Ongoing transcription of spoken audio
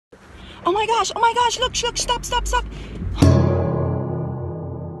Oh my gosh, look, stop.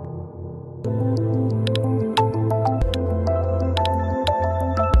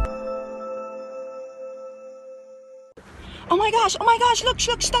 Oh my gosh, look,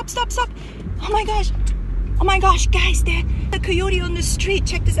 stop. Oh my gosh, guys, there's a coyote on the street.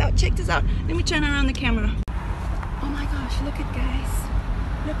 Check this out. Let me turn around the camera. Oh my gosh, look it, guys.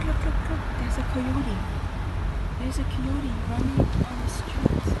 Look. There's a coyote. There's a coyote running on the street.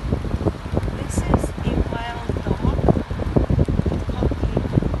 This is a wild dog called Pete.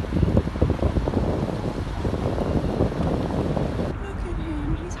 Look at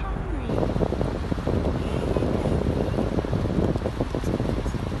him, he's hungry.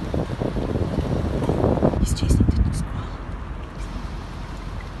 He's chasing the squirrel.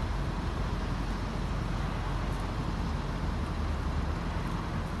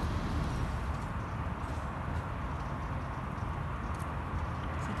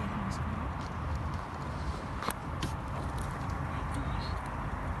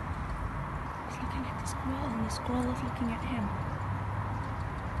 And the squirrel is looking at him.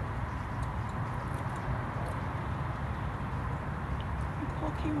 The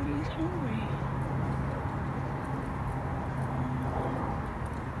poor coyote is hungry.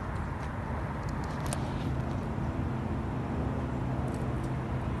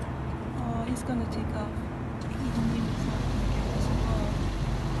 Oh, he's gonna take off. He knew he's not gonna get the squirrel.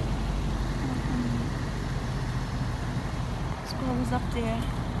 The squirrel is up there,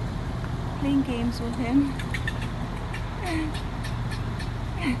 playing games with him,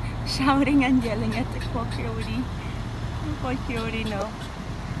 shouting and yelling at the poor coyote. The poor coyote, no.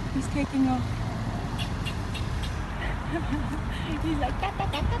 He's taking off. He's like, ta.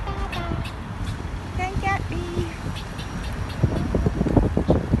 Can't get me.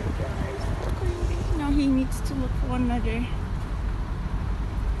 Now he needs to look for another.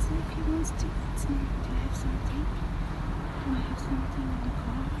 See if he wants to eat some. Do I have something? Do I have something in the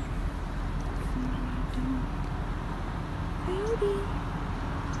car? Coyote.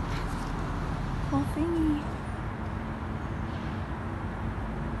 Poor thingy.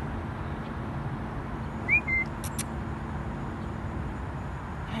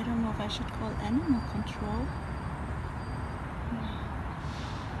 I don't know if I should call animal control.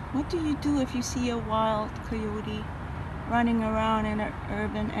 What do you do if you see a wild coyote running around in an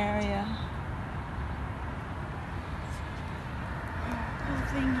urban area? Poor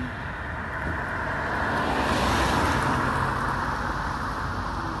thingy.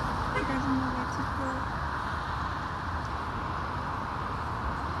 He doesn't know where to go.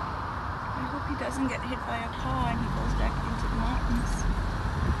 I hope he doesn't get hit by a car and he goes back into the mountains.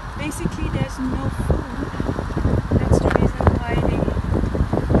 Basically, there's no food. That's the reason why they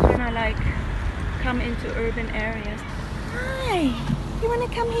kind of like come into urban areas. Hi, you want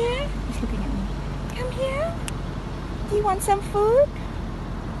to come here? He's looking at me. Come here. Do you want some food?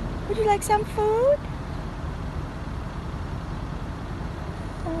 Would you like some food?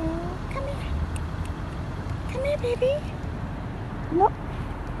 Oh, come here. Come here, baby. No,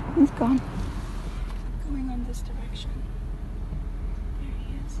 he's gone. Going on this direction. There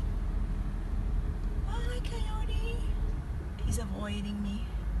he is. Hi, coyote. He's avoiding me.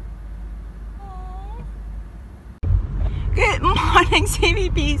 Aww. Good morning,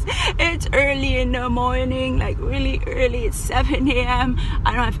 CVPs. It's early in the morning, like really early. It's 7 a.m.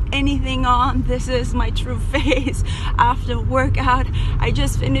 I don't have anything on. This is my true face after workout. I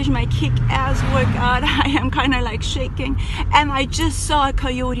just finished my kick-ass workout. I am kind of like shaking, and I just saw a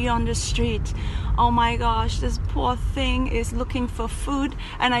coyote on the street. Oh my gosh, this poor thing is looking for food,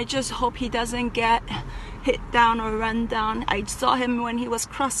 and I just hope he doesn't get hit down or run down. I saw him when he was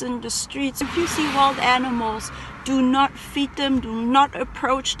crossing the streets. If you see wild animals, do not feed them, do not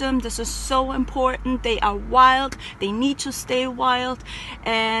approach them. This is so important. They are wild, they need to stay wild,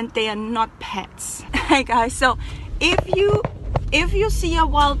 and they are not pets. Hey guys, so if you see a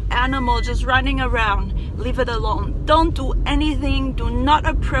wild animal just running around, leave it alone. Don't do anything, do not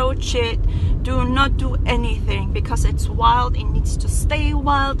approach it, do not do anything, because it's wild, it needs to stay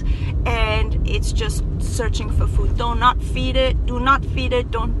wild, and it's just searching for food. Do not feed it,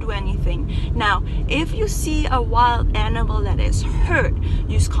 don't do anything. Now, if you see a wild animal that is hurt,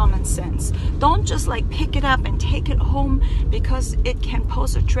 use common sense. Don't just like pick it up and take it home, because it can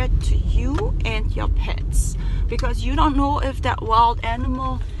pose a threat to you and your pets, because you don't know if that wild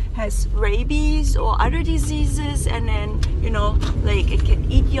animal has rabies or other diseases, and then, you know, like it can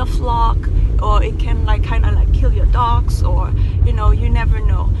eat your flock, or it can like kind of like kill your dogs, or, you know, you never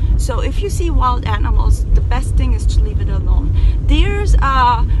know. So if you see wild animals, the best thing is to leave it alone. Deers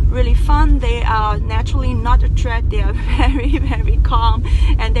are really fun. They are naturally not a threat. They are very, very calm,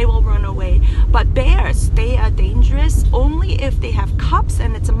 and they will run away.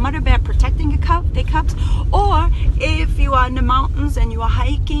 Or if you are in the mountains and you are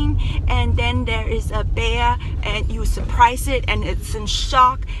hiking and then there is a bear and you surprise it and it's in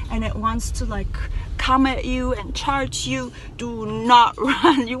shock and it wants to like come at you and charge you, do not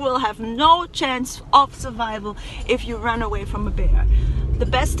run. You will have no chance of survival if you run away from a bear. The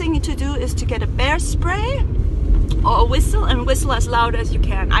best thing to do is to get a bear spray or a whistle, and whistle as loud as you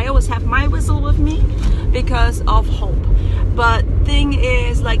can. I always have my whistle with me because of hope. But thing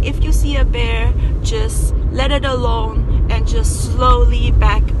is, like, if you see a bear, just let it alone and just slowly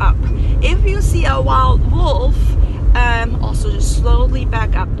back up. If you see a wild wolf, also just slowly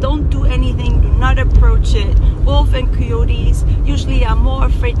back up. Don't do anything, do not approach it. Wolf and coyotes usually are more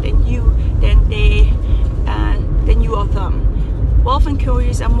afraid than you than you of them. Wolf and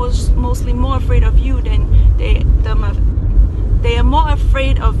coyotes are mostly more afraid of you than they are more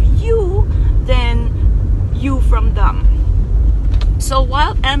afraid of you than you from them. So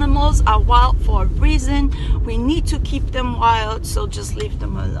wild animals are wild for a reason. We need to keep them wild, so just leave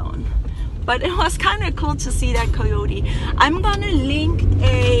them alone. But it was kind of cool to see that coyote. I'm gonna link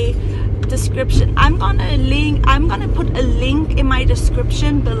a description. I'm gonna put a link in my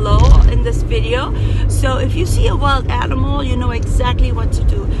description below in this video. So if you see a wild animal, you know exactly what to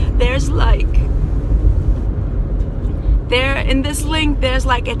do. In this link, there's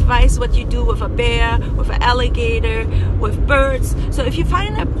like advice what you do with a bear, with an alligator, with birds. So if you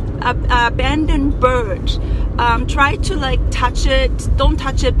find a abandoned bird, try to like touch it. Don't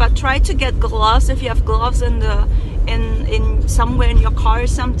touch it, but try to get gloves. If you have gloves in somewhere in your car or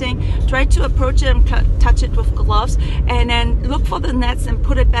something, try to approach it and touch it with gloves, and then look for the nest and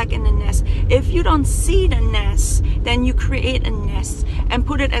put it back in the nest. If you don't see the nest, then you create a nest and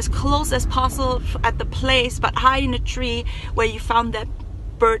put it as close as possible at the place, but high in the tree where you found that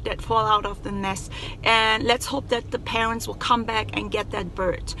bird that fall out of the nest. And let's hope that the parents will come back and get that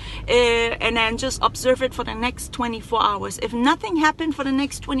bird, and then just observe it for the next 24 hours. If nothing happened for the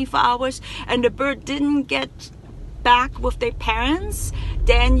next 24 hours and the bird didn't get back with their parents,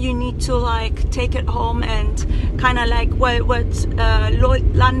 then you need to like take it home and kind of like what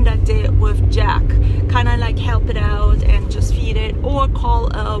Landa did with Jack, kind of like help it out and just feed it, or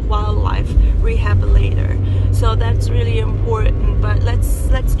call a wildlife rehabilitator. So that's really important. But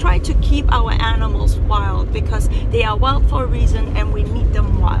let's try to keep our animals wild, because they are wild for a reason and we need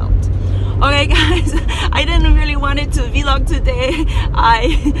them wild. Okay guys, I didn't really want it to vlog today.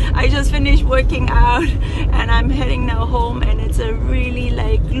 I just finished working out and I'm heading now home, and it's a really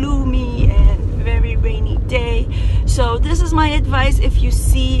like gloomy and very rainy day. So this is my advice: if you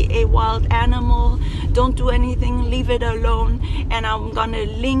see a wild animal, don't do anything, leave it alone. And I'm gonna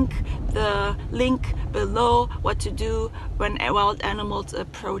link the link below what to do when wild animals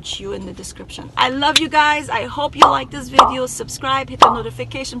approach you in the description. I love you guys. I hope you like this video. Subscribe, hit the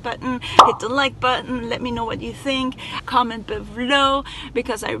notification button, hit the like button. Let me know what you think. Comment below,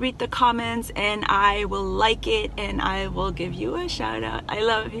 because I read the comments and I will like it and I will give you a shout out. I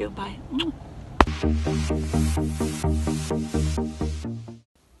love you. Bye.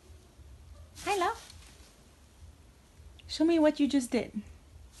 Hi love. Show me what you just did.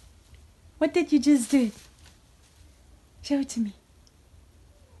 What did you just do? Show it to me.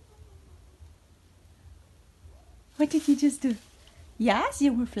 What did you just do? Yes,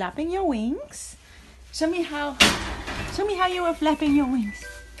 you were flapping your wings. Show me how you were flapping your wings.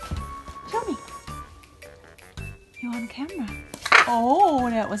 Show me. You're on camera. Oh,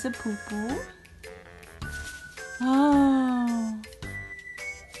 that was a poo-poo. Oh.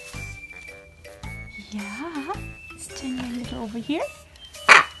 Yeah. Let's turn you a little over here.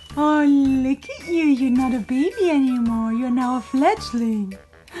 Oh, look at you. You're not a baby anymore. You're now a fledgling.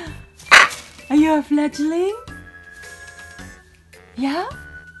 Are you a fledgling? Yeah?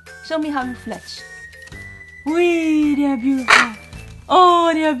 Show me how you fledge. Wee, they're beautiful.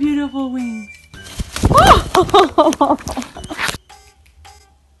 Oh, they're beautiful wings.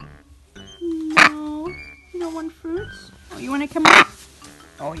 Oh. No one fruits? Oh, you want to come up?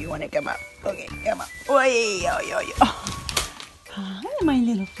 Oh, you want to come up? Okay, come up. Oi, oi, oi. Oh. Hi, my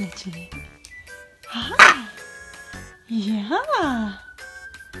little fledgling. Hi. Yeah.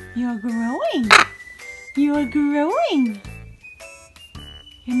 You're growing. You're growing.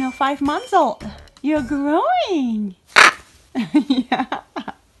 You're now 5 months old. You're growing. Yeah.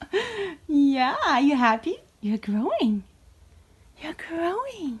 Yeah. Are you happy? You're growing. You're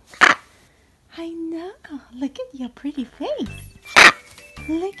growing. I know. Look at your pretty face.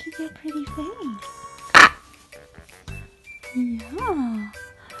 Look at your pretty face. Yeah.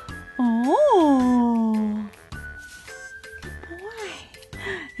 Oh. Good boy.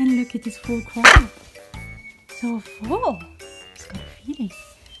 And look at this full crop. So full. It's got a feeding.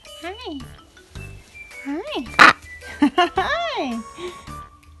 Hi. Hi. Hi.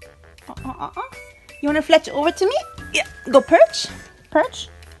 You want to fletch over to me? Yeah. Go perch. Perch.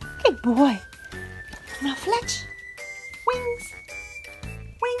 Good boy. Now fletch. Wings.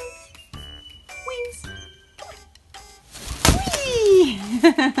 Wings. Wings. Whee!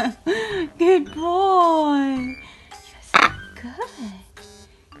 Good boy. You're so good.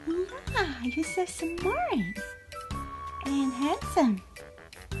 Yeah, you're so smart. And handsome.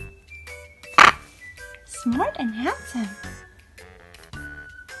 Smart and handsome.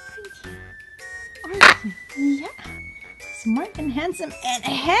 Aren't you? Yeah. Smart and handsome and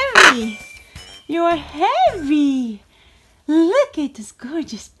heavy. You're heavy. Look at this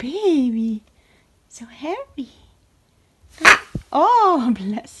gorgeous baby. So heavy. Oh,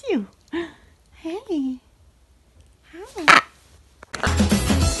 bless you. Hey. Hi.